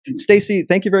Staci,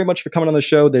 thank you very much for coming on the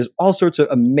show. There's all sorts of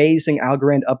amazing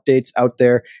Algorand updates out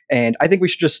there, and I think we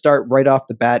should just start right off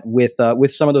the bat with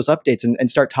some of those updates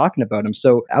and start talking about them.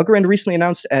 So, Algorand recently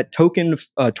announced at Token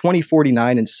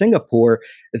 2049 in Singapore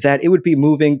that it would be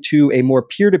moving to a more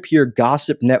peer-to-peer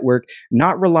gossip network,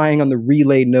 not relying on the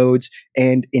relay nodes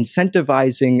and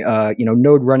incentivizing,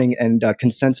 node running and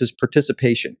consensus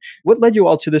participation. What led you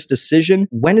all to this decision?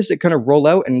 When is it going to roll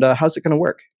out, and how's it going to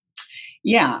work?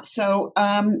 Yeah. So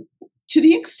to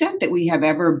the extent that we have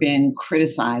ever been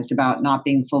criticized about not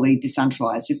being fully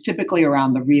decentralized, it's typically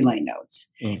around the relay nodes.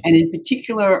 And in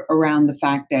particular around the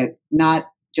fact that not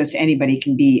just anybody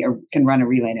can run a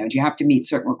relay node. You have to meet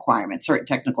certain requirements, certain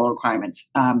technical requirements.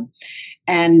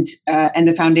 And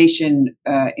the foundation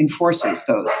enforces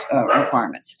those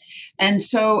requirements. And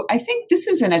so I think this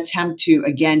is an attempt to,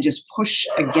 again, just push,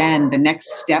 again, the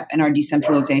next step in our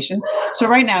decentralization. So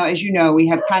right now, as you know, we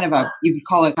have you could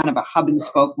call it kind of a hub and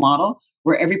spoke model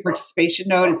where every participation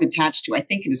node is attached to, I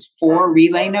think it is 4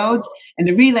 relay nodes, and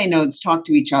the relay nodes talk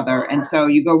to each other. And so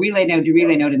you go relay node to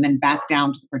relay node and then back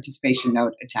down to the participation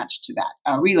node attached to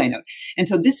that relay node. And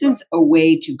so this is a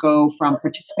way to go from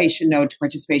participation node to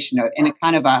participation node in a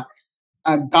kind of a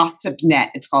gossip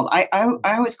net. It's called, I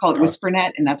always call it whisper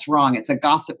net, and that's wrong. It's a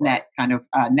gossip net kind of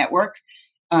network.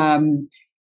 And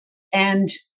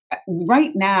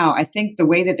right now, I think the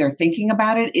way that they're thinking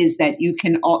about it is that you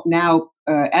can now,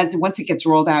 once it gets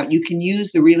rolled out, you can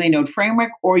use the relay node framework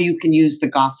or you can use the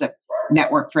gossip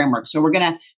network framework. So we're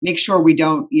going to make sure we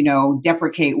don't,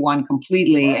 deprecate one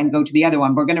completely and go to the other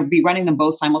one. We're going to be running them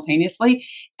both simultaneously.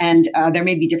 And there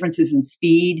may be differences in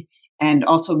speed and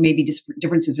also maybe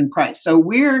differences in price. So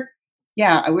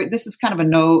this is kind of a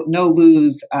no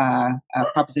lose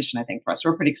proposition, I think, for us.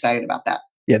 We're pretty excited about that.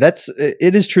 Yeah,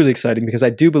 it is truly exciting because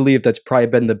I do believe that's probably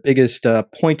been the biggest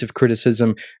point of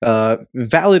criticism,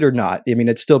 valid or not. I mean,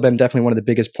 it's still been definitely one of the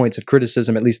biggest points of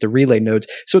criticism, at least the relay nodes.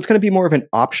 So it's going to be more of an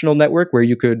optional network where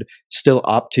you could still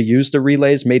opt to use the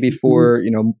relays, maybe for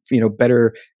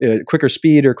better, quicker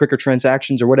speed or quicker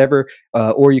transactions or whatever,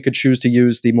 or you could choose to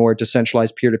use the more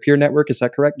decentralized peer-to-peer network. Is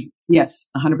that correct? Yes,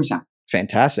 100%.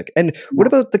 Fantastic. And what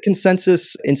about the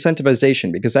consensus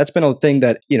incentivization? Because that's been a thing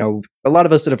that, a lot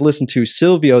of us that have listened to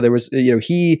Silvio, there was,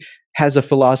 he has a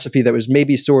philosophy that was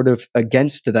maybe sort of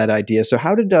against that idea. So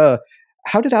how did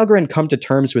Algorand come to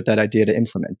terms with that idea to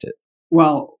implement it?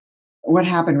 Well, what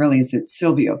happened really is that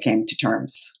Silvio came to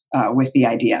terms with the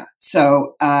idea.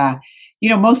 So,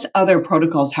 most other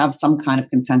protocols have some kind of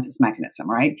consensus mechanism,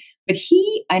 right? But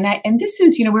this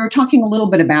is, we were talking a little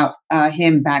bit about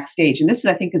him backstage, and this is,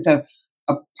 I think, is a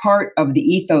part of the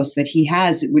ethos that he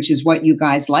has, which is what you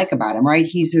guys like about him, right?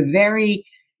 He's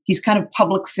kind of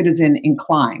public citizen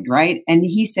inclined, right? And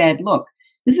he said, look,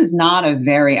 this is not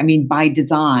by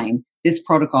design, this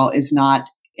protocol is not,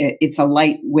 it's a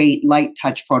lightweight, light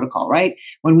touch protocol, right?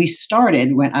 When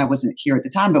I wasn't here at the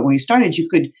time, but when we started, you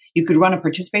could run a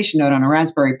participation node on a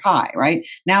Raspberry Pi, right?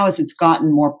 Now, as it's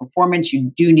gotten more performance,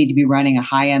 you do need to be running a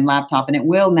high-end laptop, and it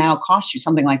will now cost you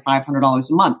something like $500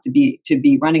 a month to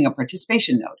be running a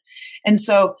participation node. And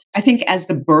so I think as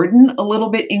the burden a little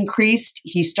bit increased,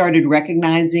 he started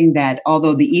recognizing that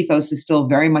although the ethos is still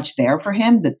very much there for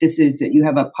him, that you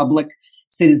have a public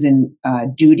citizen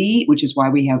duty, which is why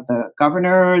we have the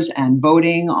governors and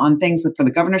voting on things for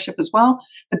the governorship as well.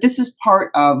 But this is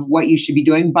part of what you should be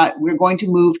doing. But we're going to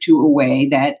move to a way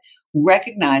that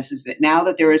recognizes that now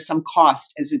that there is some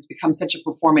cost, as it's become such a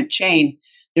performant chain,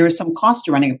 there is some cost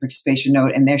to running a participation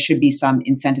node, and there should be some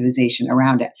incentivization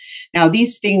around it. Now,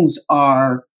 these things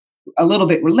are a little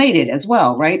bit related as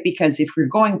well, right? Because if you're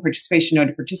going participation node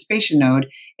to participation node,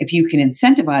 if you can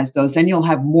incentivize those, then you'll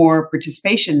have more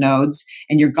participation nodes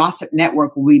and your gossip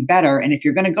network will be better. And if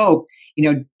you're going to go,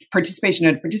 participation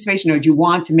node to participation node, you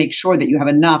want to make sure that you have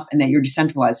enough and that you're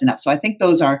decentralized enough. So I think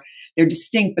they're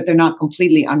distinct, but they're not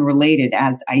completely unrelated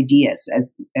as ideas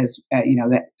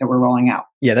that we're rolling out.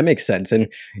 Yeah, that makes sense. And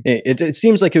it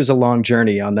seems like it was a long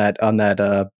journey on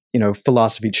that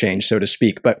philosophy change, so to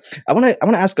speak. But I want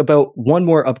to ask about one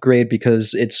more upgrade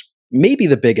because it's maybe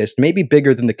the biggest, maybe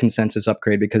bigger than the consensus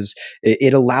upgrade, because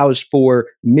it allows for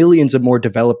millions of more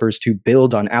developers to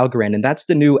build on Algorand. And that's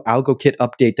the new Algokit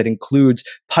update that includes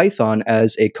Python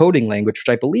as a coding language,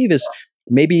 which I believe is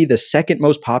maybe the second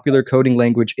most popular coding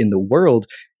language in the world.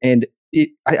 And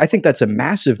I think that's a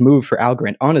massive move for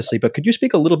Algorand, honestly. But could you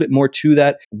speak a little bit more to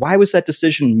that? Why was that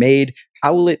decision made?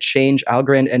 How will it change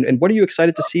Algorand? And what are you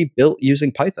excited to see built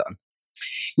using Python?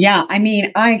 Yeah, I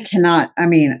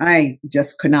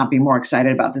just could not be more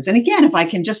excited about this. And again, if I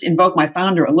can just invoke my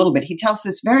founder a little bit, he tells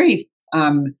this very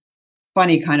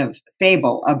funny kind of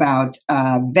fable about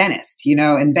Venice,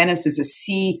 and Venice is a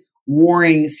sea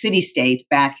warring city-state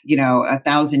back,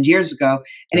 1,000 years ago,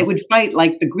 and it would fight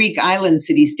like the Greek island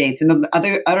city-states and the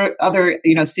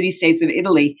other city-states of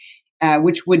Italy,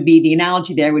 which would be the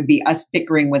analogy there would be us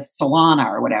bickering with Solana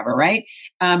or whatever, right?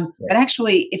 But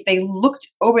actually, if they looked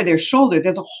over their shoulder,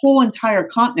 there's a whole entire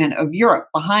continent of Europe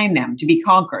behind them to be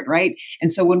conquered, right?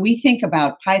 And so when we think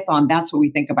about Python, that's what we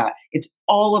think about. It's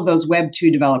all of those Web 2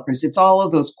 developers. It's all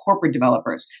of those corporate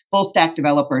developers, full stack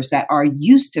developers that are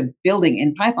used to building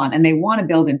in Python and they want to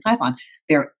build in Python.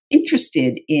 They're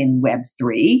interested in Web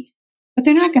 3. But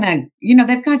they're not going to,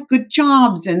 they've got good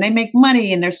jobs and they make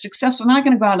money and they're successful. They're not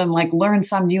going to go out and like learn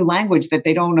some new language that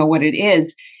they don't know what it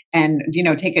is and,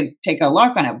 take a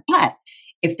lark on it. But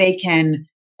if they can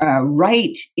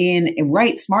write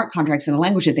smart contracts in a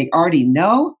language that they already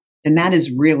know, then that is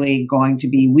really going to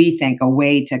be, we think, a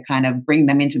way to kind of bring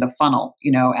them into the funnel,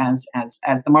 as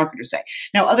the marketers say.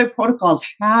 Now, other protocols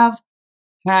have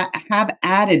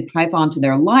added Python to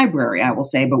their library, I will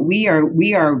say, but we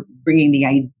are bringing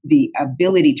the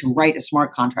ability to write a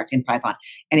smart contract in Python,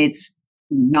 and it's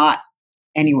not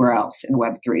anywhere else in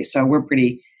Web3. So we're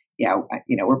pretty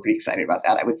excited about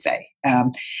that, I would say.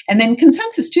 And then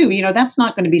consensus too. That's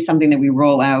not going to be something that we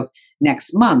roll out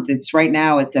next month. It's right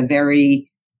now. It's a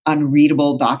very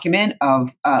unreadable document of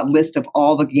a list of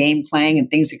all the game playing and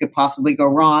things that could possibly go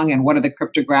wrong, and what are the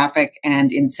cryptographic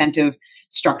and incentive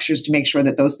structures to make sure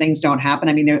that those things don't happen.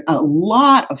 I mean, there a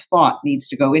lot of thought needs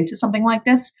to go into something like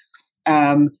this,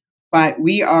 but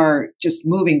we are just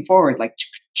moving forward like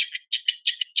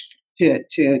to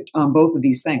both of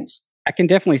these things. I can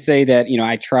definitely say that,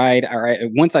 I tried,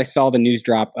 once I saw the news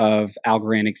drop of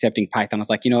Algorand accepting Python, I was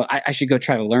like, I should go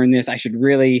try to learn this. I should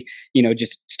really,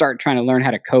 just start trying to learn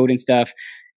how to code and stuff.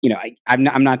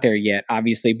 I'm not there yet,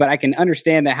 obviously, but I can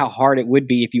understand that how hard it would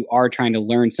be if you are trying to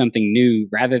learn something new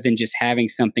rather than just having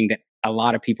something that a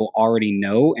lot of people already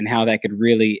know, and how that could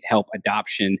really help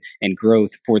adoption and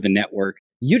growth for the network.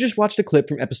 You just watched a clip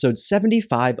from episode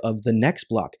 75 of The Next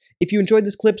Block. If you enjoyed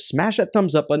this clip, smash that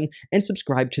thumbs up button and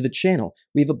subscribe to the channel.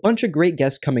 We have a bunch of great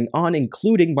guests coming on,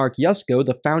 including Mark Yusko,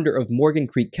 the founder of Morgan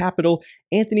Creek Capital,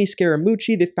 Anthony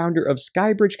Scaramucci, the founder of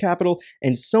Skybridge Capital,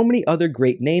 and so many other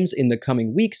great names in the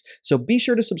coming weeks, so be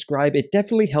sure to subscribe. It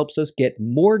definitely helps us get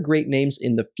more great names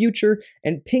in the future,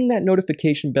 and ping that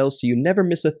notification bell so you never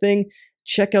miss a thing.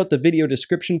 Check out the video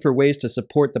description for ways to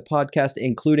support the podcast,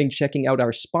 including checking out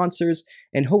our sponsors,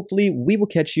 and hopefully we will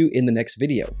catch you in the next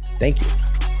video. Thank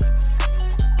you.